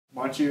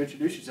don't you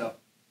introduce yourself?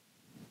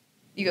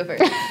 You go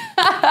first.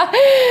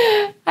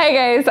 Hi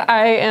guys,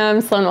 I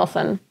am Sloan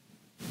Wilson.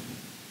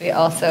 We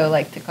also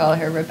like to call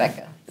her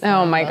Rebecca.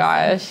 Oh my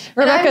gosh.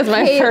 Rebecca's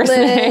my Caitlin first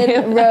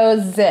name.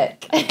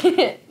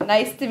 Rosick.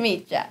 Nice to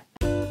meet ya.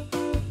 They're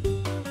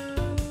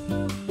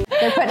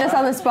putting us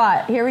on the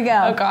spot. Here we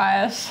go. Oh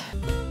gosh.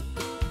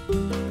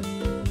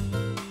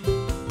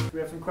 We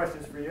have some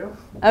questions for you.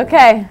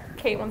 Okay.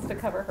 Kate wants to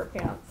cover her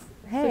pants.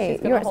 Hey,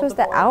 So you weren't supposed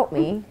to out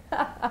me.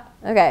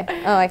 Okay.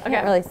 Oh, I can't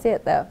Okay. really see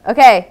it though.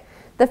 Okay.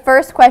 The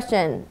first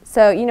question.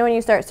 So you know when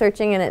you start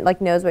searching and it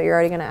like knows what you're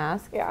already gonna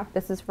ask? Yeah.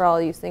 This is for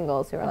all you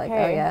singles who are like, oh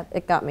Okay. yeah,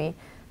 it got me.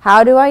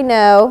 How do I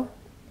know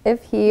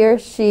if he or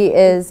she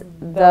is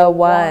the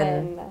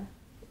one?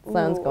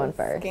 Sloan's going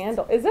first.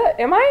 Scandal. Is it?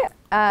 Am I?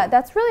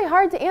 That's really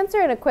hard to answer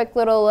in a quick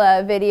little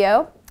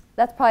video.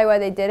 That's probably why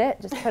they did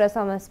it. Just put us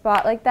on the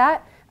spot like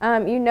that.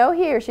 You know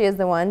he or she is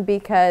the one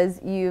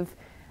because you've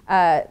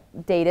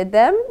dated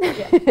them,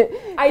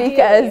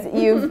 because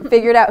you've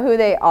figured out who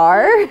they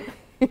are,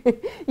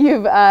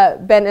 you've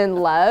been in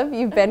love,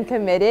 you've been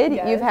committed,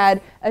 you've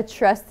had a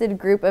trusted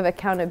group of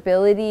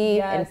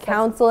accountability and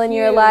counsel in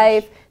your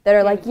life that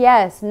are like,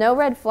 yes, no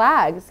red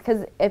flags.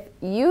 Because if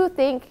you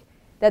think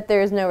that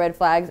there's no red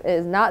flags, it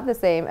is not the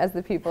same as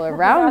the people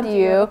around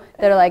you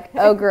that are like,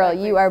 oh girl,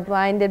 you are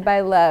blinded by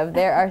love.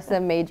 There are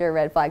some major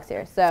red flags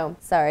here. So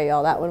sorry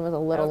y'all, that one was a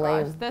little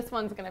lame. This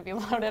one's gonna be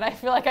loaded. I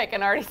feel like I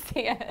can already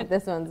see it.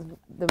 This one's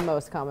the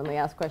most commonly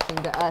asked question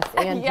to us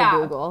and to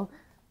Google.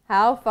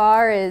 How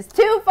far is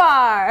too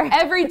far?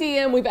 Every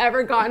DM we've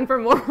ever gotten for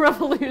More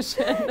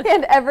Revolution.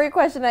 And every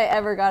question I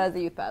ever got as a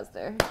youth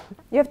pastor.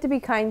 You have to be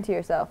kind to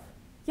yourself.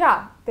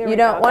 Yeah, there You we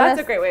don't go. wanna That's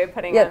a great way of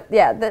putting it.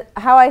 Yeah.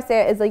 How I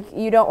say it is like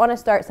you don't want to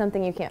start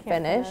something you can't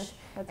finish.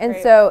 And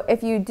so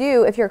if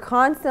you're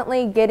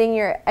constantly getting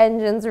your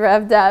engines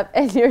revved up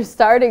and you're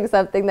starting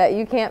something that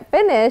you can't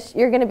finish,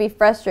 you're going to be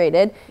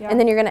frustrated, and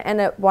then you're going to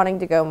end up wanting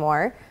to go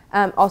more.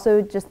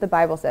 Also, just the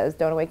Bible says,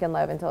 don't awaken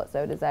love until it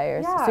so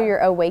desires. Yeah. So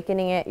you're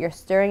awakening it, you're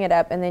stirring it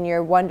up, and then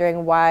you're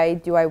wondering, why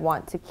do I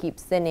want to keep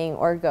sinning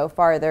or go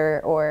farther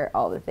or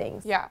all the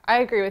things? Yeah, I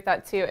agree with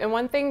that too. And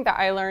one thing that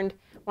I learned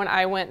when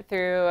I went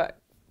through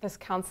this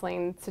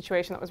counseling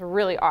situation that was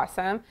really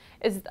awesome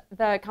is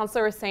the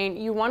counselor was saying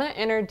you want to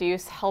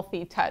introduce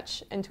healthy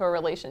touch into a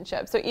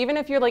relationship. So even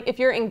if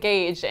you're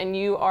engaged and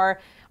you're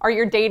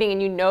dating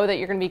and you know that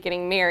you're going to be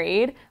getting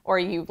married, or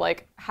you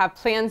like have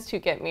plans to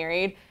get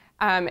married,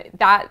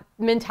 that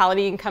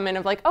mentality can come in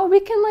of like, oh, we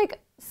can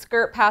like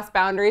skirt past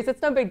boundaries.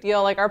 It's no big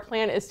deal. Like our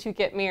plan is to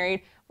get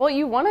married. Well,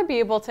 you want to be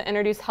able to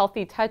introduce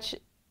healthy touch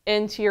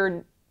into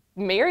your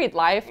married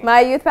life.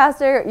 My youth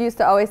pastor used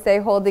to always say,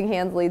 holding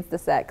hands leads to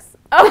sex.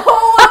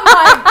 Oh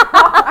my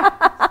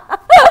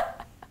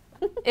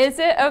God. Is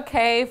it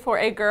okay for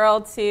a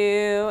girl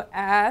to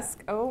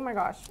ask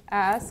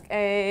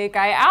a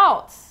guy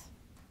out?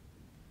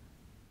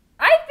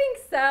 I think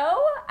so.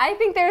 I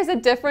think there's a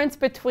difference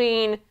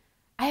between,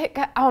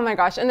 oh my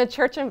gosh, in the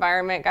church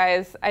environment,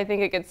 guys, I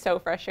think it gets so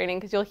frustrating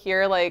because you'll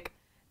hear like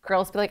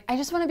girls be like, I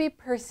just want to be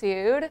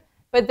pursued.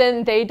 But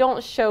then they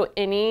don't show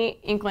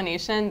any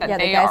inclination that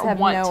they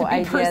want to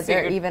be pursued. Yeah, the guys have no idea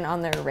they're even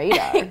on their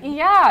radar.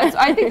 Yeah, so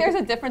I think there's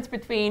a difference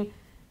between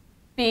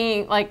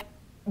being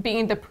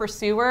the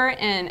pursuer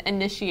and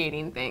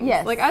initiating things.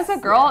 Yes. Like as a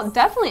girl,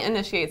 definitely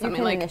initiate something. You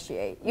can like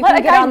initiate. You let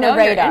can a get guy on know the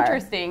radar. You're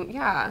interesting.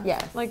 Yeah.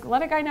 Yes. Like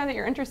let a guy know that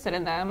you're interested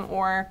in them,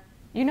 or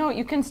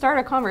you can start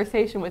a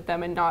conversation with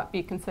them and not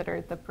be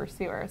considered the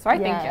pursuer. So I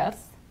think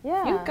yes.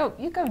 Yeah.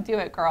 You go do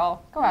it,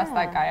 girl. Go ask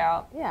that guy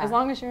out. Yeah. As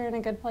long as you're in a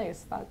good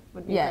place, that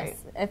would be great.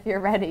 Yes, if you're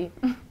ready.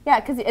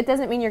 Yeah, because it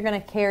doesn't mean you're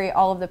going to carry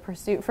all of the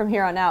pursuit from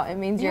here on out. It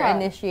means you're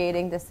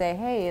initiating to say,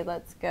 hey,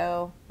 let's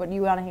go. What do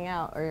you want to hang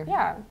out? Or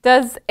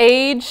Does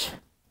age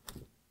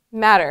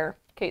matter,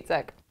 Kate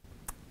Zick?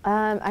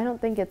 I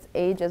don't think it's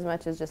age as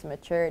much as just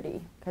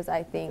maturity, because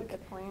I think, That's a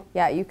good point.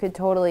 Yeah, you could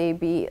totally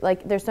be,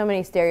 like, there's so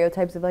many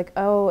stereotypes of like,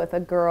 oh, if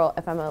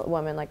I'm a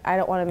woman, like, I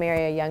don't want to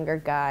marry a younger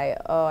guy.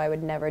 Oh, I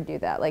would never do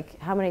that. Like,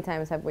 how many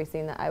times have we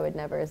seen that I would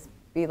never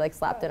be like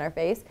slapped in our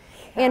face,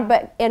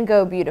 and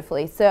go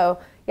beautifully. So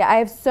yeah, I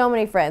have so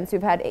many friends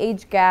who've had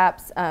age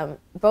gaps,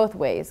 both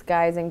ways,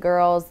 guys and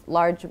girls,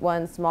 large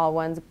ones, small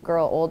ones,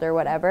 girl, older,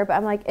 whatever. But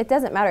I'm like, it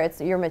doesn't matter. It's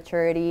your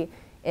maturity.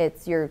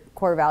 It's your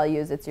core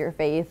values, it's your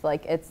faith.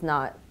 Like, it's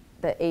not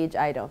the age,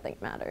 I don't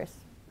think matters,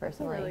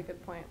 personally. That's a really good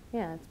point.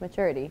 Yeah, it's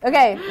maturity.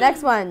 Okay,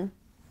 next one.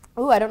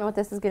 Ooh, I don't know what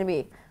this is going to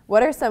be.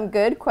 What are some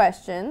good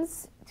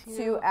questions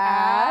to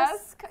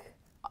ask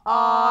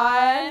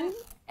on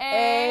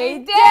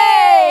a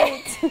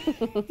date?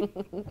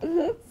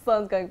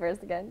 Sloan's going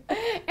first again.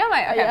 Am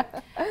I? Okay.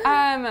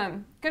 Yeah.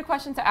 Good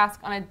question to ask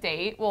on a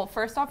date. Well,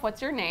 first off,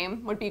 what's your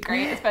name would be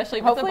great, especially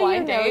if it's a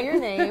blind date. Hopefully you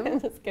know your name.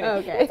 Just kidding.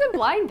 Okay. It's a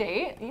blind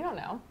date. You don't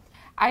know.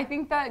 I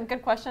think that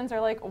good questions are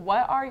like,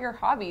 what are your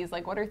hobbies?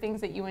 Like, what are things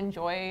that you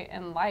enjoy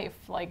in life?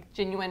 Like,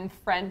 genuine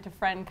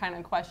friend-to-friend kind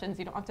of questions.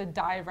 You don't have to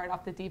dive right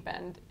off the deep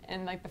end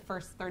in like the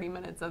first 30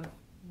 minutes of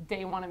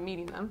day one of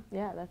meeting them.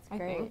 Yeah, that's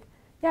great.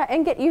 Yeah,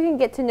 and you can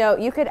get to know,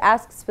 you could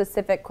ask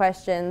specific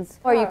questions.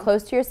 Are you Yeah.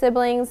 close to your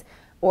siblings?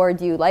 Or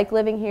do you like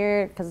living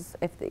here? Because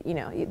if, you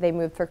know, they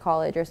moved for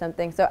college or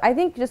something. So I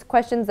think just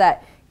questions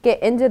that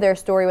get into their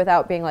story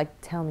without being like,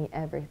 tell me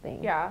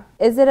everything. Yeah.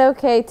 Is it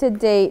okay to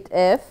date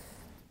if?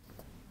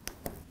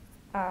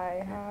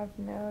 I have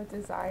no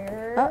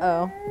desire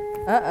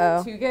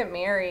To get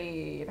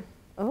married.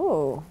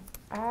 Oh.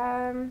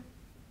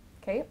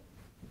 Kate,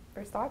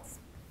 first thoughts?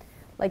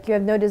 Like you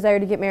have no desire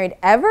to get married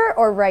ever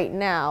or right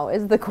now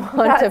is the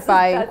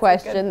quantifying that's a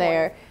question good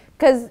there.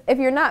 Because if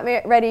you're not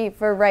ready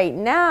for right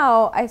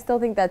now, I still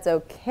think that's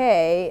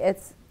okay.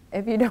 It's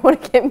if you don't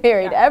want to get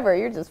married ever,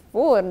 you're just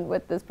fooling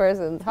with this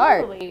person's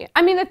heart. Totally.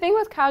 I mean, the thing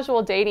with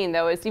casual dating,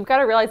 though, is you've got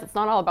to realize it's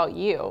not all about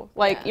you.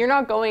 Like, you're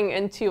not going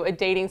into a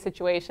dating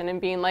situation and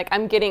being like,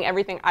 I'm getting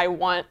everything I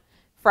want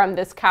from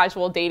this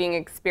casual dating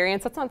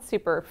experience. That's not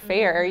super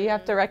fair. You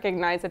have to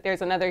recognize that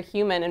there's another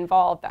human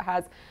involved that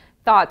has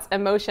thoughts,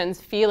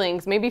 emotions,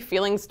 feelings, maybe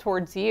feelings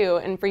towards you.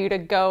 And for you to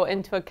go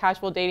into a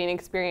casual dating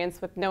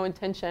experience with no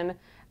intention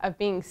of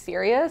being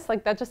serious,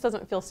 like, that just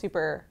doesn't feel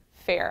super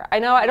fair. I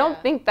know, I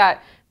don't think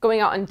that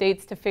going out on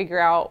dates to figure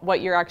out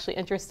what you're actually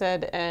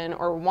interested in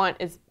or want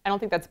is, I don't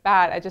think that's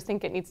bad. I just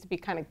think it needs to be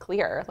kind of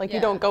clear. Like,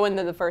 you don't go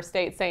into the first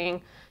date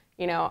saying,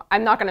 you know,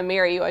 I'm not going to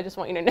marry you. I just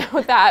want you to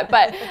know that.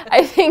 But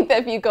I think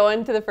that if you go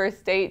into the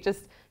first date,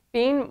 just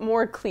being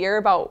more clear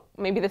about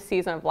maybe the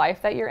season of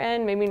life that you're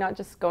in, maybe not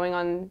just going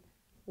on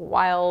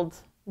wild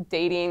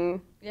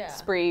dating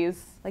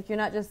sprees. Like you're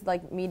not just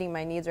like meeting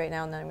my needs right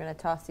now and then I'm going to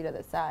toss you to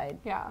the side.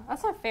 Yeah,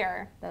 that's not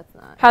fair. That's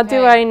not. How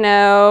do I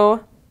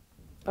know,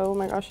 oh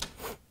my gosh,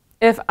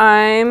 if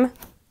I'm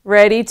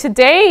ready to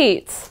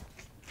date?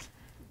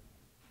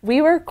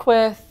 We work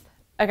with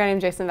a guy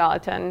named Jason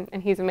Valentin,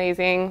 and he's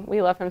amazing.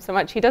 We love him so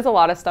much. He does a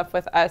lot of stuff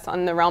with us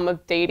on the realm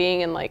of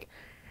dating and like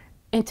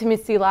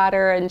intimacy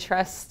ladder and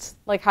trust,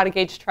 like how to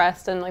gauge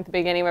trust and like the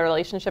beginning of a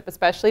relationship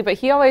especially. But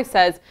he always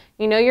says,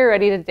 you know you're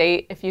ready to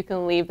date if you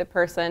can leave the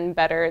person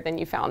better than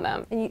you found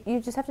them. And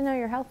you just have to know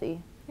you're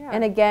healthy. Yeah.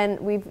 And again,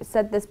 we've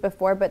said this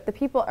before, but the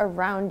people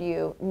around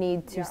you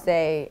need to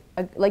say,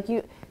 like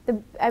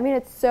I mean,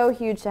 it's so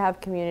huge to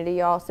have community,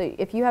 y'all. So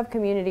if you have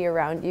community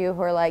around you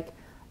who are like,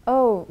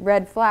 oh,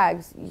 red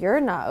flags, you're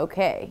not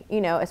okay.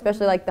 You know,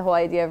 especially like the whole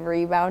idea of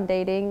rebound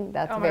dating.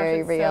 That's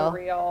very real. So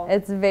real.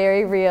 It's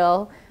very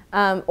real.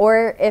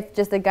 Or if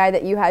just a guy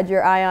that you had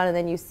your eye on and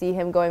then you see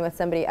him going with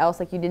somebody else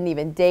like you didn't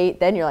even date,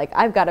 then you're like,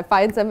 I've got to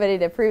find somebody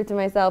to prove to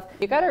myself.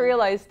 You got to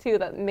realize too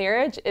that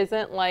marriage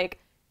isn't like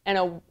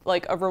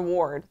a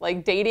reward.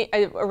 Like dating,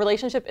 a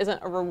relationship isn't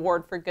a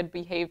reward for good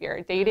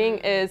behavior. Dating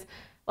is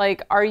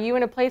like, are you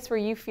in a place where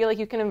you feel like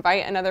you can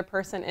invite another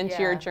person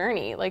into your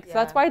journey? Like, so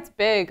that's why it's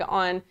big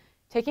on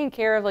taking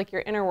care of like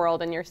your inner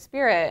world and your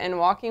spirit and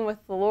walking with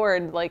the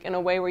Lord like in a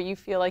way where you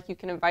feel like you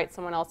can invite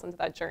someone else into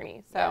that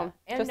journey. So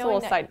just a little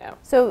side note.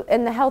 So,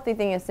 and the healthy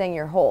thing is saying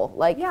you're whole.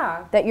 Like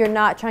that you're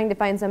not trying to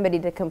find somebody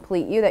to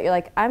complete you, that you're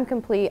like, I'm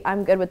complete,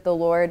 I'm good with the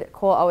Lord.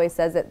 Cole always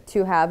says that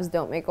two halves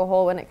don't make a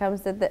whole when it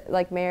comes to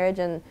like marriage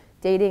and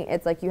dating.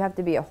 It's like you have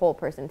to be a whole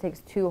person. It takes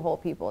two whole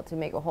people to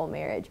make a whole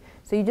marriage.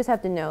 So you just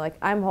have to know, like,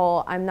 I'm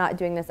whole. I'm not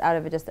doing this out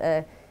of just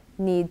a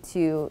need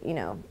to, you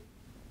know,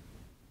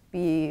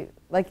 be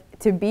like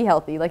to be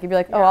healthy. Like if you're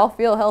like, oh, I'll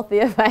feel healthy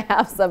if I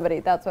have somebody.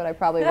 That's what I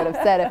probably would have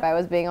said if I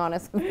was being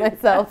honest with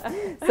myself.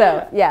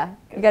 So yeah,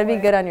 you gotta be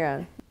good on your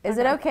own. Is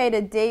it okay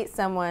to date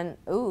someone?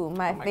 Ooh,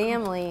 my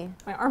family.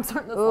 God. My arms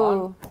aren't this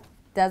long.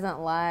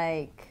 Doesn't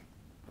like.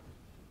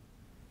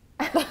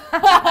 Well,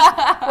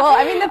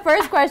 I mean, the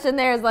first question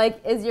there is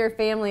like, is your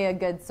family a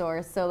good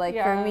source? So like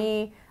for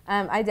me,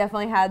 I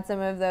definitely had some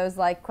of those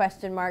like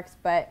question marks,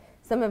 but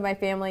some of my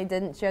family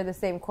didn't share the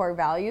same core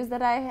values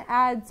that I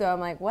had. So I'm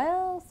like,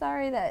 well,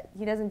 sorry that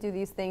he doesn't do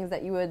these things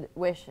that you would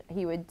wish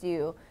he would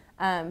do.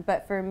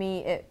 But for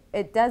me,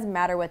 it does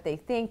matter what they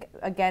think.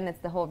 Again, it's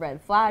the whole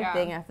red flag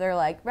thing. If they're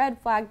like, red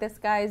flag, this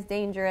guy's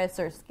dangerous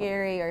or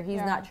scary, or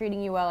he's not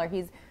treating you well, or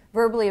he's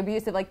verbally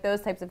abusive, like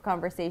those types of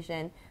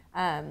conversation.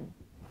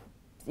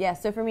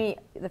 So for me,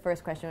 the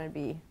first question would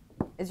be,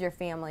 is your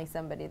family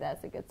somebody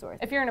that's a good source?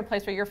 If you're in a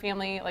place where your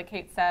family, like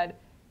Kate said,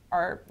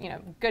 are, you know,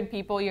 good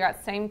people, you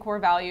got same core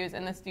values,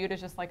 and this dude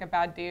is just like a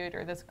bad dude,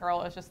 or this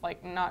girl is just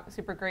like not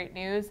super great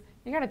news,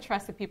 you got to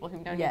trust the people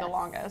who've known you the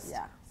longest.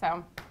 Yeah.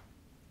 So,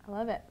 I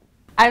love it.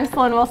 I'm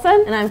Sloan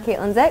Wilson. And I'm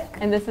Caitlin Zick.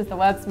 And this is the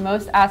web's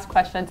most asked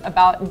questions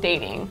about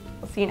dating.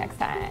 We'll see you next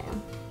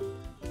time.